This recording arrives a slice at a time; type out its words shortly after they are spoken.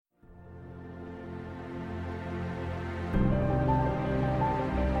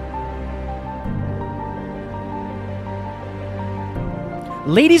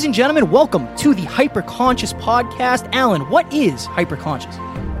Ladies and gentlemen, welcome to the Hyperconscious Podcast. Alan, what is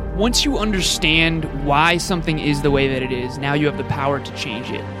hyperconscious? Once you understand why something is the way that it is, now you have the power to change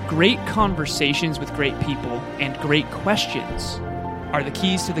it. Great conversations with great people and great questions are the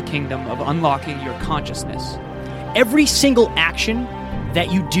keys to the kingdom of unlocking your consciousness. Every single action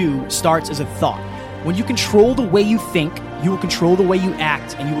that you do starts as a thought. When you control the way you think, you will control the way you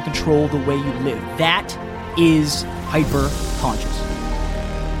act, and you will control the way you live. That is hyperconscious.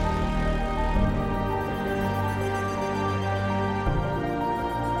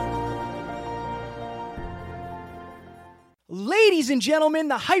 Ladies and gentlemen,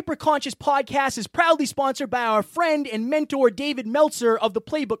 the Hyperconscious Podcast is proudly sponsored by our friend and mentor, David Meltzer of the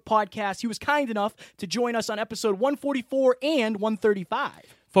Playbook Podcast. He was kind enough to join us on episode 144 and 135.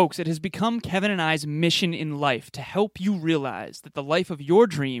 Folks, it has become Kevin and I's mission in life to help you realize that the life of your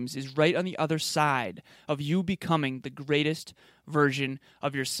dreams is right on the other side of you becoming the greatest version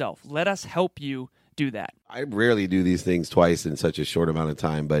of yourself. Let us help you do that. I rarely do these things twice in such a short amount of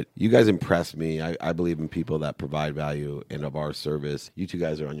time, but you guys impress me. I believe in people that provide value and of our service. You two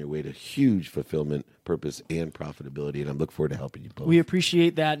guys are on your way to huge fulfillment, purpose, and profitability, and I look forward to helping you both. We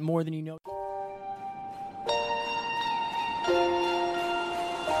appreciate that more than you know.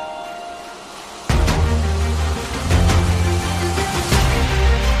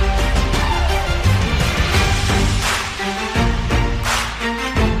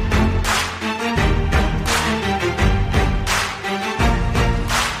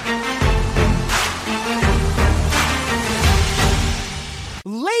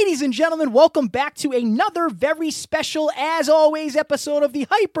 Ladies and gentlemen, welcome back to another very special, as always, episode of the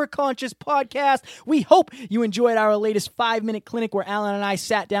Hyperconscious Podcast. We hope you enjoyed our latest 5-minute clinic where Alan and I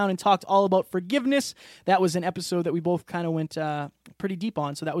sat down and talked all about forgiveness. That was an episode that we both kind of went pretty deep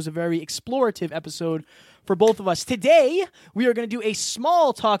on, so that was a very explorative episode for both of us. Today, we are going to do a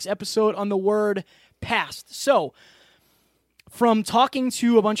small talks episode on the word past. So, from talking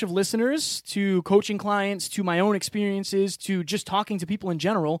to a bunch of listeners, to coaching clients, to my own experiences, to just talking to people in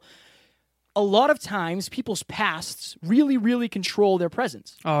general, a lot of times people's pasts really, really control their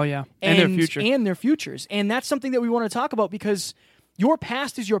presents. Oh, yeah. And their future. And their futures. And that's something that we want to talk about because your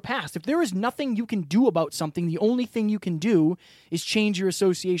past is your past. If there is nothing you can do about something, the only thing you can do is change your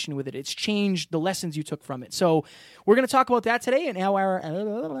association with it. It's change the lessons you took from it. So we're going to talk about that today in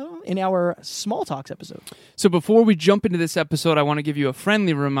our Small Talks episode. So before we jump into this episode, I want to give you a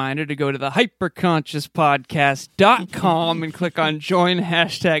friendly reminder to go to the hyperconsciouspodcast.com and click on join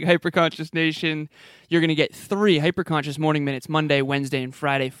 #HyperconsciousNation. You're going to get 3 Hyperconscious Morning Minutes Monday, Wednesday, and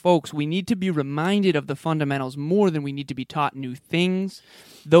Friday. Folks, we need to be reminded of the fundamentals more than we need to be taught new things.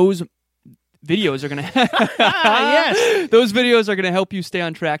 Those videos are going to Yes. Those videos are going to help you stay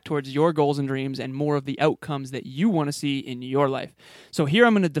on track towards your goals and dreams and more of the outcomes that you want to see in your life. So here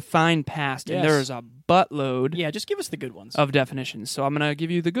I'm going to define past, and there is a buttload just give us the good ones. of definitions. So I'm going to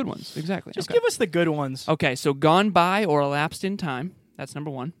give you the good ones. Exactly. Just give us the good ones. Okay, so gone by or elapsed in time. That's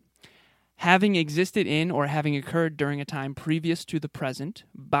number 1. Having existed in or having occurred during a time previous to the present,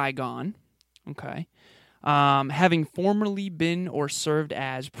 bygone. Okay. Having formerly been or served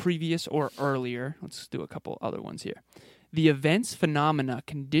as previous or earlier. Let's do a couple other ones here. The events, phenomena,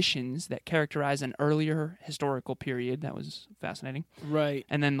 conditions that characterize an earlier historical period. That was fascinating. Right.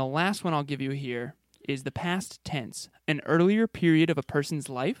 And then the last one I'll give you here is the past tense. An earlier period of a person's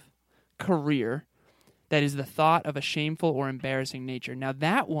life, career, that is the thought of a shameful or embarrassing nature. Now,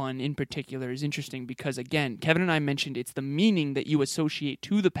 that one in particular is interesting because, again, Kevin and I mentioned it's the meaning that you associate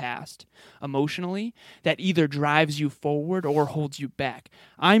to the past emotionally that either drives you forward or holds you back.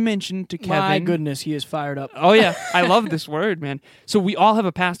 I mentioned to Kevin... My goodness, he is fired up. Oh, yeah. I love this word, man. So we all have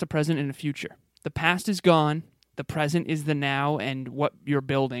a past, a present, and a future. The past is gone. The present is the now and what you're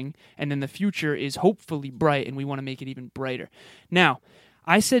building. And then the future is hopefully bright, and we want to make it even brighter. Now,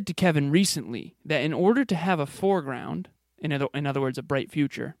 I said to Kevin recently that in order to have a foreground, in other words, a bright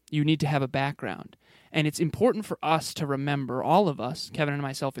future, you need to have a background. And it's important for us to remember, all of us, Kevin and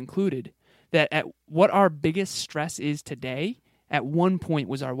myself included, that at what our biggest stress is today, at one point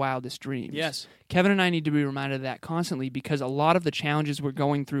was our wildest dreams. Yes. Kevin and I need to be reminded of that constantly because a lot of the challenges we're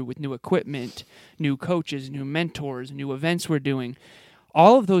going through with new equipment, new coaches, new mentors, new events we're doing,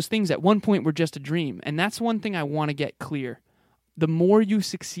 all of those things at one point were just a dream. And that's one thing I want to get clear. The more you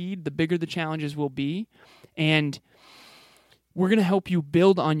succeed, the bigger the challenges will be. And we're going to help you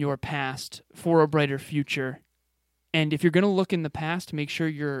build on your past for a brighter future. And if you're going to look in the past, make sure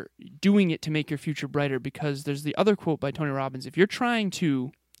you're doing it to make your future brighter because there's the other quote by Tony Robbins. If you're trying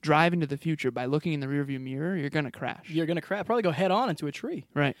to drive into the future by looking in the rearview mirror, you're going to crash. You're going to probably go head on into a tree.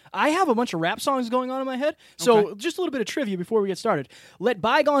 Right. I have a bunch of rap songs going on in my head. So just a little bit of trivia before we get started. Let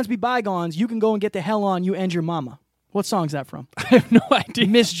bygones be bygones. You can go and get the hell on, you and your mama. What song's that from? I have no idea.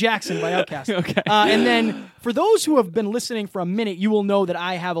 Miss Jackson by Outkast. Okay. And then for those who have been listening for a minute, you will know that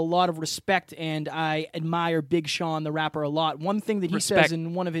I have a lot of respect and I admire Big Sean, the rapper, a lot. One thing that he says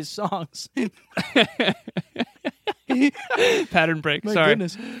in one of his songs. Pattern break. My Sorry.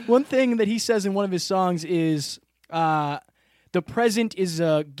 goodness. One thing that he says in one of his songs is the present is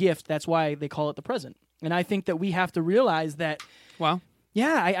a gift. That's why they call it the present. And I think that we have to realize that. Wow.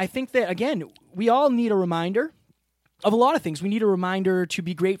 Yeah, I think that, again, we all need a reminder of a lot of things. We need a reminder to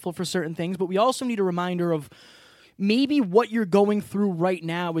be grateful for certain things, but we also need a reminder of maybe what you're going through right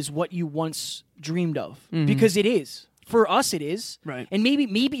now is what you once dreamed of. Because it is. For us, it is. Right. And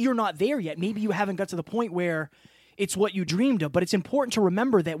maybe you're not there yet. Maybe you haven't got to the point where it's what you dreamed of. But it's important to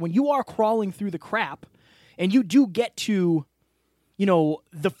remember that when you are crawling through the crap and you do get to,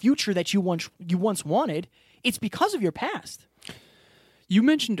 the future that you once wanted, it's because of your past. You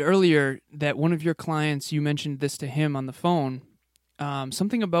mentioned earlier that one of your clients, you mentioned this to him on the phone,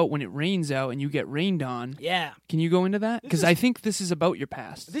 something about when it rains out and you get rained on. Yeah. Can you go into that? Because I think this is about your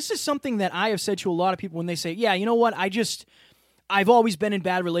past. This is something that I have said to a lot of people when they say, yeah, you know what, I've always been in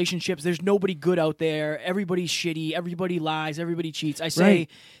bad relationships. There's nobody good out there. Everybody's shitty. Everybody lies. Everybody cheats. I say,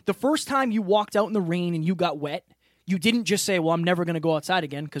 The first time you walked out in the rain and you got wet, you didn't just say, well, I'm never going to go outside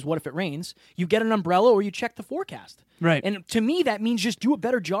again because what if it rains? You get an umbrella or you check the forecast. Right. And to me, that means just do a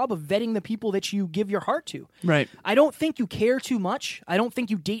better job of vetting the people that you give your heart to. Right. I don't think you care too much. I don't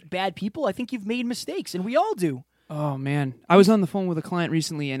think you date bad people. I think you've made mistakes, and we all do. Oh, man. I was on the phone with a client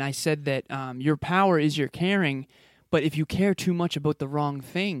recently, and I said that your power is your caring, but if you care too much about the wrong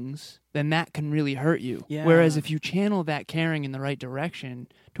things, then that can really hurt you. Yeah. Whereas if you channel that caring in the right direction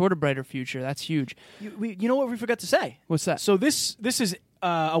toward a brighter future, that's huge. You know what we forgot to say? What's that? So this is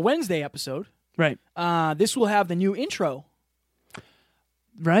a Wednesday episode. Right. This will have the new intro.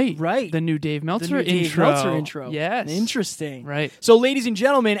 Right. The new Dave Meltzer intro. Yes. Interesting. Right. So, ladies and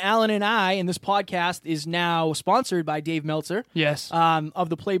gentlemen, Alan and I, and this podcast is now sponsored by Dave Meltzer. Yes. Of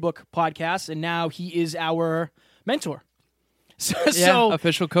the Playbook podcast, and now he is our mentor. So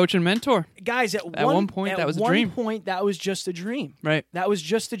official coach and mentor. Guys, at one point, that was a dream. At one point, that was just a dream. Right. That was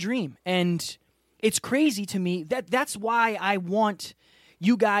just a dream. And it's crazy to me. That's why I want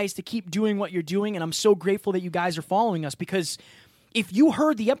you guys to keep doing what you're doing, and I'm so grateful that you guys are following us, because if you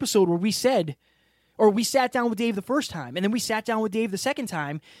heard the episode where we said, or we sat down with Dave the first time, and then we sat down with Dave the second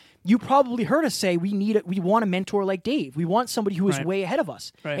time, you probably heard us say we want a mentor like Dave. We want somebody who is way ahead of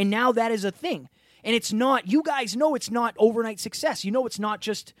us. Right. And now that is a thing. And it's not, you guys know it's not overnight success. You know it's not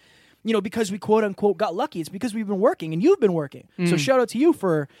just, because we quote unquote got lucky. It's because we've been working and you've been working. So shout out to you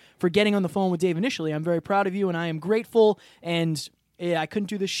for getting on the phone with Dave initially. I'm very proud of you and I am grateful, and I couldn't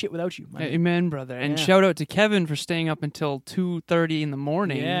do this shit without you. Amen, brother. And shout out to Kevin for staying up until 2:30 in the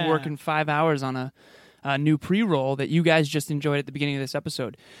morning, working 5 hours on a new pre-roll that you guys just enjoyed at the beginning of this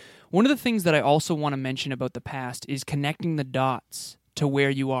episode. One of the things that I also want to mention about the past is connecting the dots to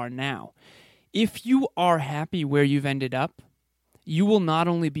where you are now. If you are happy where you've ended up, you will not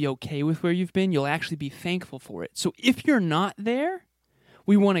only be okay with where you've been, you'll actually be thankful for it. So if you're not there,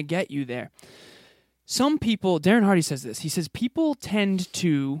 we want to get you there. Some people, Darren Hardy says this, he says people tend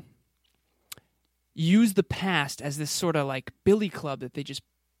to use the past as this sort of like billy club that they just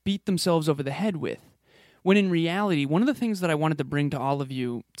beat themselves over the head with. When in reality, one of the things that I wanted to bring to all of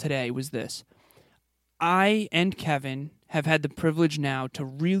you today was this. I and Kevin have had the privilege now to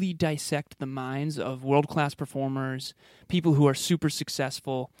really dissect the minds of world-class performers, people who are super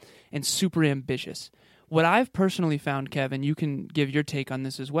successful and super ambitious. What I've personally found, Kevin, you can give your take on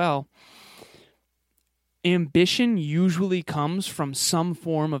this as well, ambition usually comes from some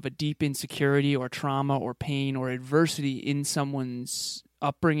form of a deep insecurity or trauma or pain or adversity in someone's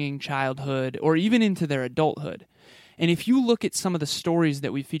upbringing, childhood, or even into their adulthood. And if you look at some of the stories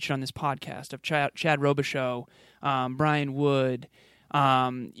that we featured on this podcast of Chad Robichaux, Brian Wood,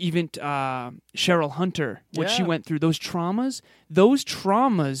 even Cheryl Hunter, what she went through, those traumas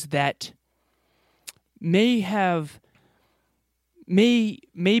that may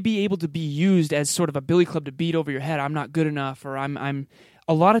be able to be used as sort of a billy club to beat over your head. I'm not good enough, or I'm.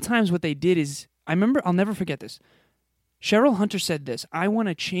 A lot of times, what they did is, I'll never forget this. Cheryl Hunter said this: "I want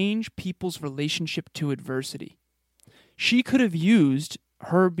to change people's relationship to adversity." She could have used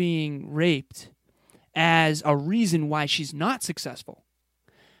her being raped as a reason why she's not successful.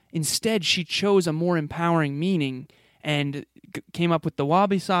 Instead, she chose a more empowering meaning and came up with the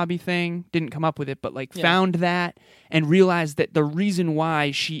wabi-sabi thing. Didn't come up with it, but found that and realized that the reason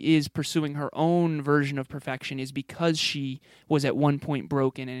why she is pursuing her own version of perfection is because she was at one point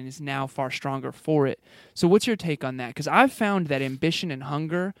broken and is now far stronger for it. So what's your take on that? Because I've found that ambition and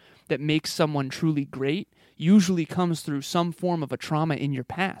hunger that makes someone truly great usually comes through some form of a trauma in your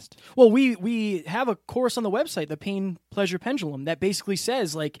past. Well, we have a course on the website, the Pain Pleasure Pendulum, that basically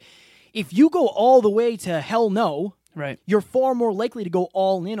says, if you go all the way to hell no, right, you're far more likely to go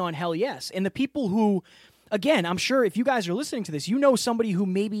all in on hell yes. And the people who, again, I'm sure if you guys are listening to this, you know somebody who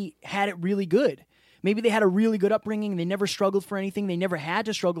maybe had it really good. Maybe they had a really good upbringing. They never struggled for anything. They never had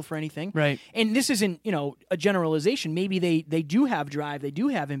to struggle for anything. Right. And this isn't, a generalization. Maybe they do have drive. They do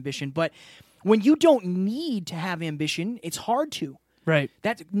have ambition. But when you don't need to have ambition, it's hard to. Right.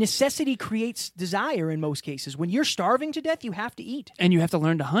 That necessity creates desire in most cases. When you're starving to death, you have to eat. And you have to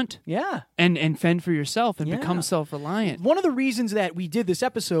learn to hunt. Yeah. And fend for yourself and Yeah. become self-reliant. One of the reasons that we did this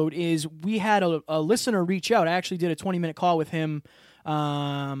episode is we had a listener reach out. I actually did a 20-minute call with him.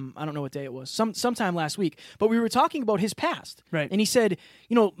 I don't know what day it was, sometime last week, but we were talking about his past. Right. And he said,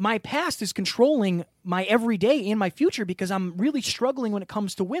 my past is controlling my everyday and my future because I'm really struggling when it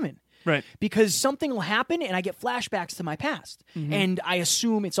comes to women. Right. Because something will happen and I get flashbacks to my past. Mm-hmm. And I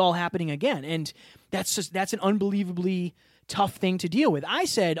assume it's all happening again. And that's an unbelievably tough thing to deal with. I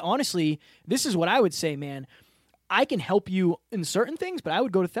said, honestly, this is what I would say, man. I can help you in certain things, but I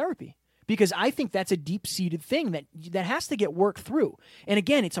would go to therapy. Because I think that's a deep-seated thing that has to get worked through. And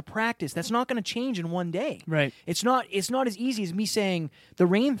again, it's a practice. That's not going to change in one day. Right. It's not as easy as me saying the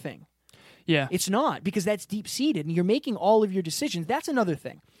rain thing. Yeah. It's not, because that's deep-seated, and you're making all of your decisions. That's another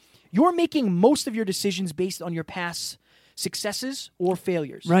thing. You're making most of your decisions based on your past successes or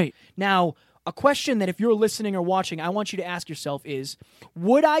failures. Right. Now, a question that if you're listening or watching, I want you to ask yourself is,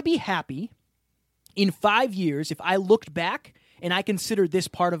 would I be happy in 5 years if I looked back and I considered this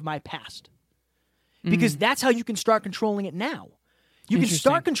part of my past? Because that's how you can start controlling it now. You can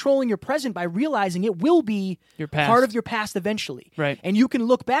start controlling your present by realizing it will be Your past. part of your past eventually. Right. And you can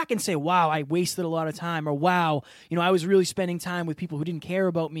look back and say, wow, I wasted a lot of time, or wow, I was really spending time with people who didn't care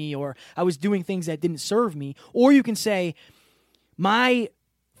about me, or I was doing things that didn't serve me. Or you can say, my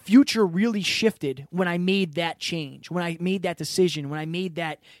future really shifted when I made that change, when I made that decision, when I made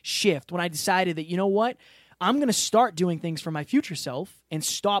that shift, when I decided that, you know what, I'm going to start doing things for my future self and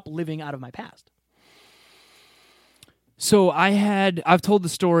stop living out of my past. So I've told the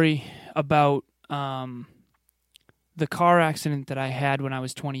story about the car accident that I had when I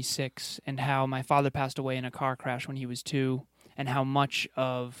was 26 and how my father passed away in a car crash when he was 2, and how much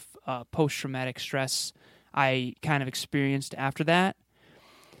of post-traumatic stress I kind of experienced after that.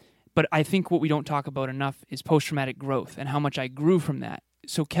 But I think what we don't talk about enough is post-traumatic growth and how much I grew from that.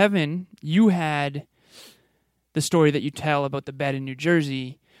 So Kevin, you had the story that you tell about the bed in New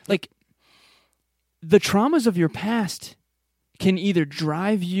Jersey. The traumas of your past can either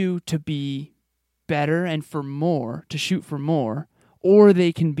drive you to be better and for more, to shoot for more, or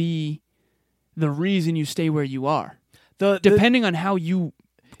they can be the reason you stay where you are. Depending on how you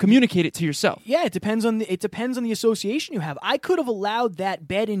communicate it to yourself. Yeah, it depends on the association you have. I could have allowed that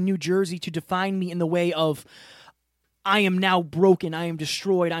bed in New Jersey to define me in the way of, I am now broken, I am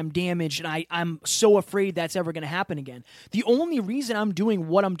destroyed, I'm damaged, and I'm so afraid that's ever going to happen again. The only reason I'm doing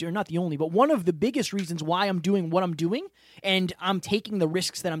what I'm doing, not the only, but one of the biggest reasons why I'm doing what I'm doing, and I'm taking the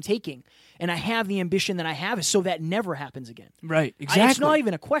risks that I'm taking, and I have the ambition that I have, is so that never happens again. Right, exactly. It's not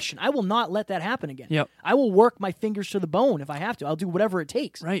even a question. I will not let that happen again. Yep. I will work my fingers to the bone if I have to. I'll do whatever it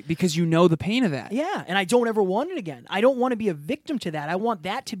takes. Right, because you know the pain of that. Yeah, and I don't ever want it again. I don't want to be a victim to that. I want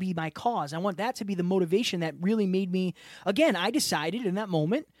that to be my cause. I want that to be the motivation that really made me, again, I decided in that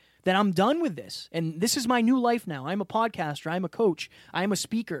moment that I'm done with this. And this is my new life now. I'm a podcaster. I'm a coach. I am a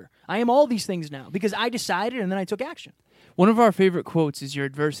speaker. I am all these things now because I decided and then I took action. One of our favorite quotes is, your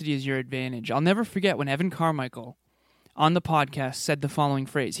adversity is your advantage. I'll never forget when Evan Carmichael on the podcast said the following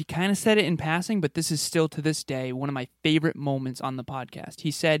phrase. He kind of said it in passing, but this is still to this day one of my favorite moments on the podcast.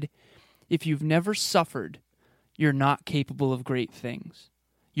 He said, if you've never suffered, you're not capable of great things.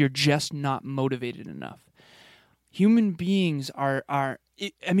 You're just not motivated enough. Human beings are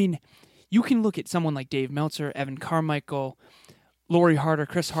you can look at someone like Dave Meltzer, Evan Carmichael, Lori Harder,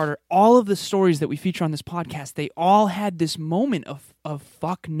 Chris Harder, all of the stories that we feature on this podcast, they all had this moment of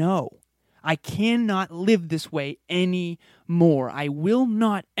fuck no. I cannot live this way anymore. I will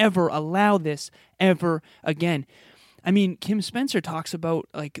not ever allow this ever again. I mean, Kim Spencer talks about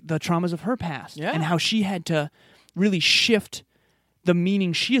the traumas of her past and how she had to really shift the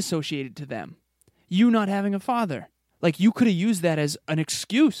meaning she associated to them. You not having a father, Like, you could have used that as an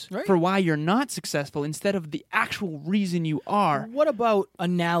excuse Right. for why you're not successful instead of the actual reason you are. What about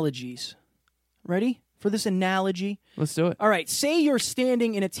analogies? Ready for this analogy? Let's do it. All right, say you're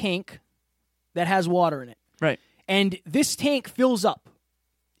standing in a tank that has water in it, Right. and this tank fills up.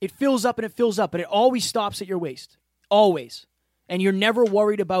 It fills up and it fills up, but it always stops at your waist. Always. And you're never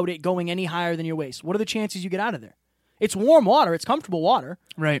worried about it going any higher than your waist. What are the chances you get out of there? It's warm water. It's comfortable water.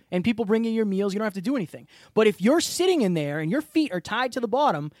 Right. And people bring you your meals. You don't have to do anything. But if you're sitting in there and your feet are tied to the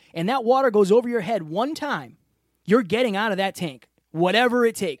bottom and that water goes over your head one time, you're getting out of that tank, whatever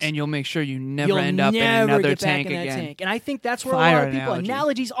it takes. And you'll make sure you never You'll end up in never another get back tank in that again. tank. And I think that's where Fire a lot of people, analogy.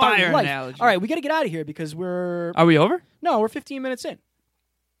 analogies are Fire life. analogy. All right, we got to get out of here because we're Are we over? we're 15 minutes in.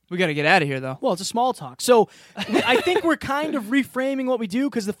 We got to get out of here, though. Well, it's a small talk. So I think we're kind of reframing what we do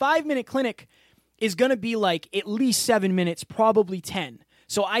because the 5-minute clinic is going to be like at least 7 minutes, probably 10.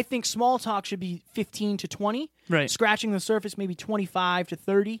 So I think small talk should be 15 to 20. Right. Scratching the surface, maybe 25 to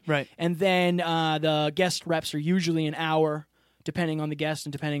 30. Right. And then the guest reps are usually an hour, depending on the guest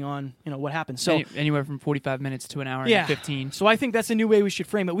and depending on what happens. So Anywhere from 45 minutes to an hour yeah, and 15. So I think that's a new way we should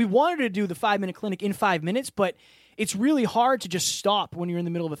frame it. We wanted to do the 5-minute clinic in 5 minutes, but it's really hard to just stop when you're in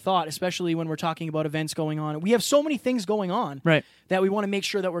the middle of a thought, especially when we're talking about events going on. We have so many things going on Right. that we want to make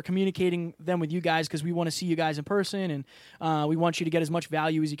sure that we're communicating them with you guys because we want to see you guys in person and we want you to get as much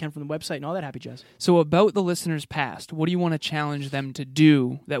value as you can from the website and all that happy jazz. So about the listeners past, what do you want to challenge them to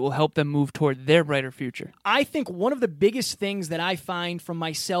do that will help them move toward their brighter future? I think one of the biggest things that I find from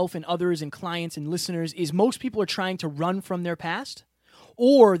myself and others and clients and listeners is most people are trying to run from their past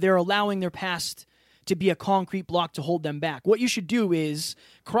or they're allowing their past to be a concrete block to hold them back. What you should do is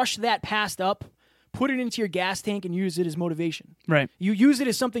crush that past up, put it into your gas tank, and use it as motivation. Right. You use it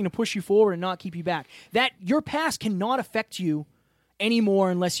as something to push you forward and not keep you back. That your past cannot affect you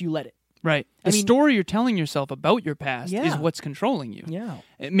anymore unless you let it. Right. The story you're telling yourself about your past is what's controlling you. Yeah.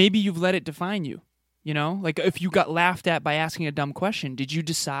 Maybe you've let it define you. Like if you got laughed at by asking a dumb question, did you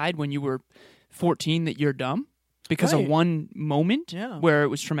decide when you were 14 that you're dumb because Right. of one moment where it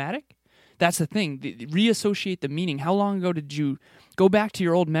was traumatic? That's the thing. Reassociate the meaning. How long ago did you go back to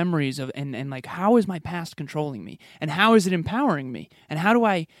your old memories of and like how is my past controlling me? And how is it empowering me? And how do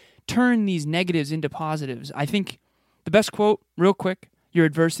I turn these negatives into positives? I think the best quote, real quick, your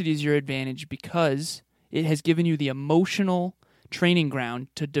adversity is your advantage because it has given you the emotional training ground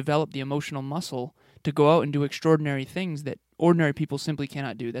to develop the emotional muscle to go out and do extraordinary things that ordinary people simply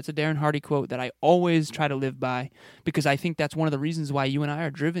cannot do. That's a Darren Hardy quote that I always try to live by because I think that's one of the reasons why you and I are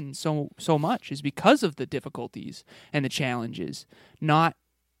driven so much is because of the difficulties and the challenges.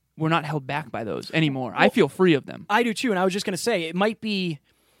 We're not held back by those anymore. I feel free of them. I do too, and I was just going to say, it might be,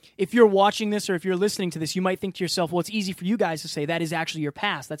 if you're watching this or if you're listening to this, you might think to yourself, well, it's easy for you guys to say that is actually your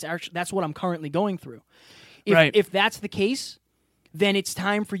past. That's what I'm currently going through. If that's the case, then it's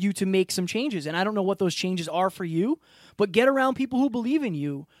time for you to make some changes. And I don't know what those changes are for you, but get around people who believe in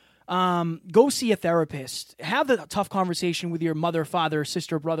you. Go see a therapist. Have the tough conversation with your mother, father,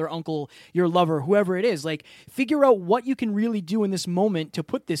 sister, brother, uncle, your lover, whoever it is. Like, figure out what you can really do in this moment to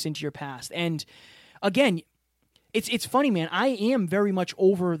put this into your past. And again, it's funny, man. I am very much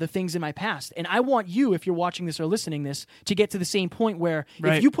over the things in my past. And I want you, if you're watching this or listening this, to get to the same point where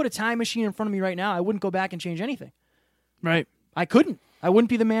if you put a time machine in front of me right now, I wouldn't go back and change anything. Right. I couldn't. I wouldn't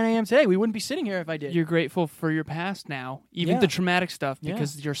be the man I am today. We wouldn't be sitting here if I did. You're grateful for your past now, even the traumatic stuff,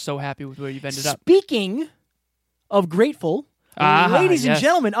 because you're so happy with where you've ended up. Speaking of grateful, ladies and yes.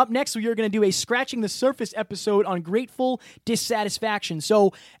 gentlemen, up next we are going to do a Scratching the Surface episode on grateful dissatisfaction.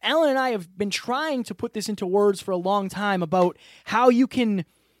 So Alan and I have been trying to put this into words for a long time about how you can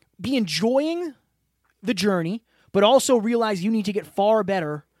be enjoying the journey, but also realize you need to get far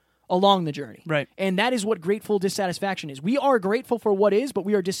better along the journey. Right. And that is what grateful dissatisfaction is. We are grateful for what is, but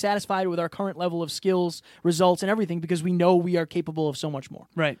we are dissatisfied with our current level of skills, results, and everything because we know we are capable of so much more.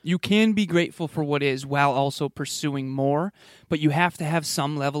 Right. You can be grateful for what is while also pursuing more, but you have to have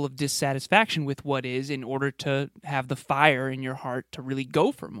some level of dissatisfaction with what is in order to have the fire in your heart to really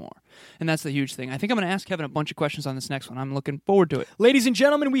go for more. And that's the huge thing. I think I'm going to ask Kevin a bunch of questions on this next one. I'm looking forward to it. Ladies and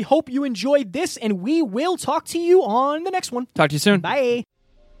gentlemen, we hope you enjoyed this, and we will talk to you on the next one. Talk to you soon. Bye.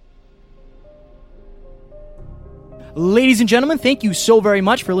 Ladies and gentlemen, thank you so very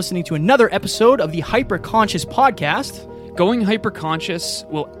much for listening to another episode of the Hyperconscious Podcast. Going hyper-conscious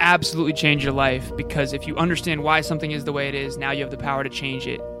will absolutely change your life because if you understand why something is the way it is, now you have the power to change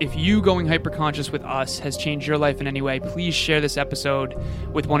it. If you going hyper-conscious with us has changed your life in any way, please share this episode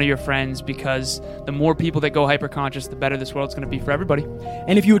with one of your friends because the more people that go hyper-conscious, the better this world's going to be for everybody.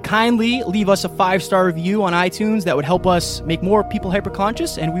 And if you would kindly leave us a 5-star review on iTunes, that would help us make more people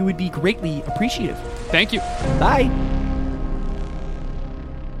hyper-conscious, and we would be greatly appreciative. Thank you. Bye.